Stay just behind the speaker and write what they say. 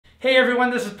Hey everyone,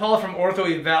 this is Paul from Ortho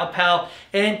Eval,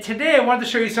 and today I wanted to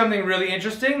show you something really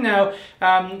interesting. Now,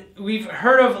 we've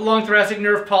heard of long thoracic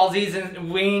nerve palsies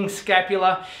and winging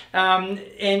scapula,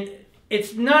 and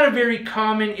it's not a very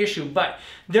common issue, but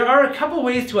there are a couple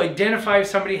ways to identify if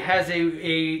somebody has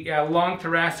a long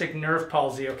thoracic nerve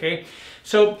palsy, okay?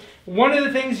 So one of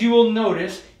the things you will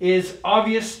notice is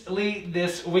obviously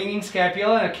this winging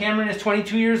scapula. Now, Cameron is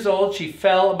 22 years old. She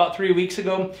fell about 3 weeks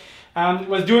ago.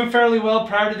 Was doing fairly well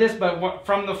prior to this, but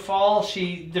from the fall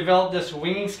she developed this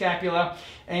winging scapula,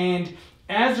 and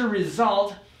as a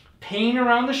result, pain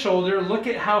around the shoulder. Look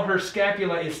at how her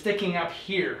scapula is sticking up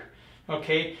here.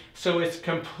 Okay, so it's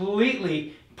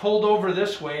completely pulled over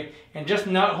this way and just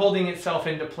not holding itself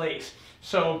into place.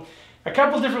 So a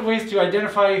couple different ways to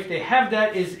identify if they have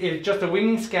that is just a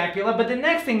winging scapula, but the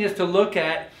next thing is to look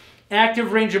at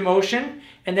active range of motion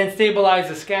and then stabilize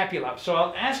the scapula. So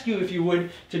I'll ask you, if you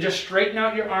would, to just straighten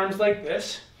out your arms like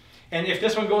this. And if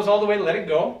this one goes all the way, let it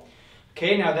go.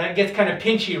 Okay, now that gets kind of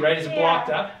pinchy, right? It's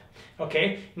blocked up.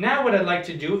 Okay, now what I'd like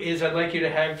to do is I'd like you to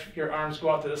have your arms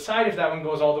go out to the side. If that one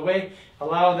goes all the way,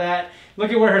 allow that.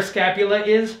 Look at where her scapula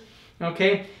is.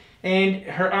 Okay, and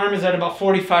her arm is at about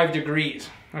 45 degrees.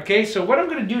 Okay, so what I'm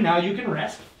going to do now, you can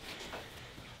rest,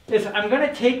 is I'm going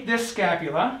to take this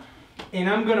scapula and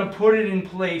I'm going to put it in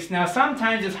place. Now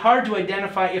sometimes it's hard to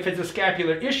identify if it's a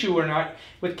scapular issue or not.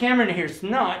 With Cameron here, it's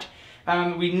not.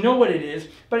 We know what it is,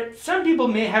 but some people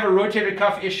may have a rotator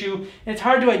cuff issue, and it's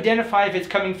hard to identify if it's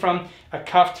coming from a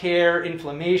cuff tear,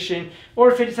 inflammation,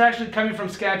 or if it's actually coming from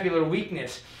scapular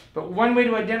weakness. But one way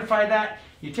to identify that,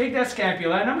 you take that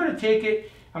scapula, and I'm going to take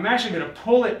it, I'm actually going to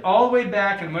pull it all the way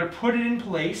back, and I'm going to put it in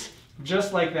place,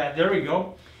 just like that. There we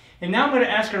go. And now I'm going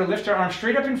to ask her to lift her arm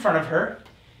straight up in front of her,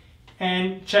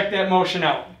 and check that motion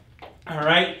out. All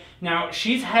right, now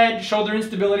she's had shoulder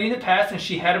instability in the past, and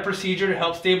she had a procedure to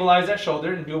help stabilize that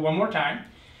shoulder, and do it one more time.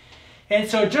 And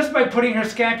so just by putting her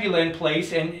scapula in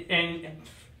place and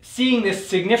seeing this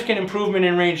significant improvement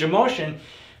in range of motion,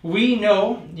 we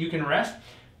know, you can rest,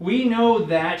 we know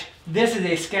that this is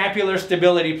a scapular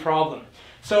stability problem.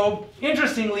 So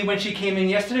interestingly, when she came in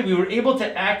yesterday, we were able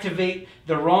to activate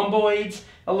the rhomboids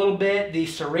a little bit, the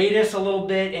serratus a little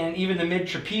bit, and even the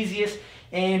mid-trapezius,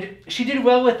 and she did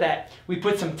well with that. We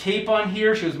put some tape on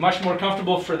here. She was much more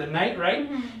comfortable for the night, right?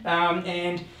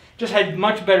 And just had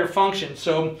much better function.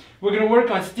 So we're going to work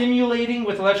on stimulating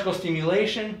with electrical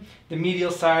stimulation the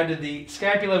medial side of the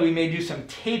scapula. We may do some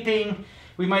taping.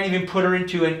 We might even put her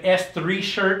into an S3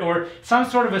 shirt or some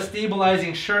sort of a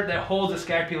stabilizing shirt that holds the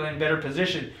scapula in better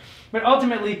position. But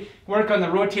ultimately, work on the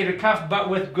rotator cuff, but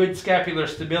with good scapular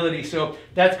stability. So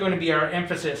that's going to be our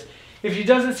emphasis. If she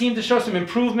doesn't seem to show some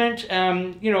improvement,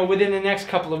 within the next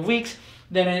couple of weeks,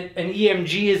 then an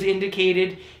EMG is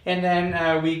indicated, and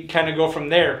then we kind of go from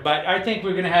there. But I think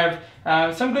we're going to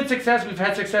have some good success. We've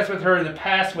had success with her in the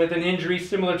past with an injury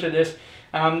similar to this.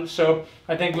 So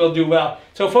I think we'll do well.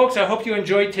 So folks, I hope you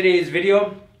enjoyed today's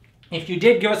video. If you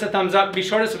did, give us a thumbs up. Be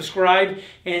sure to subscribe,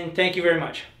 and thank you very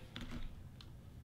much.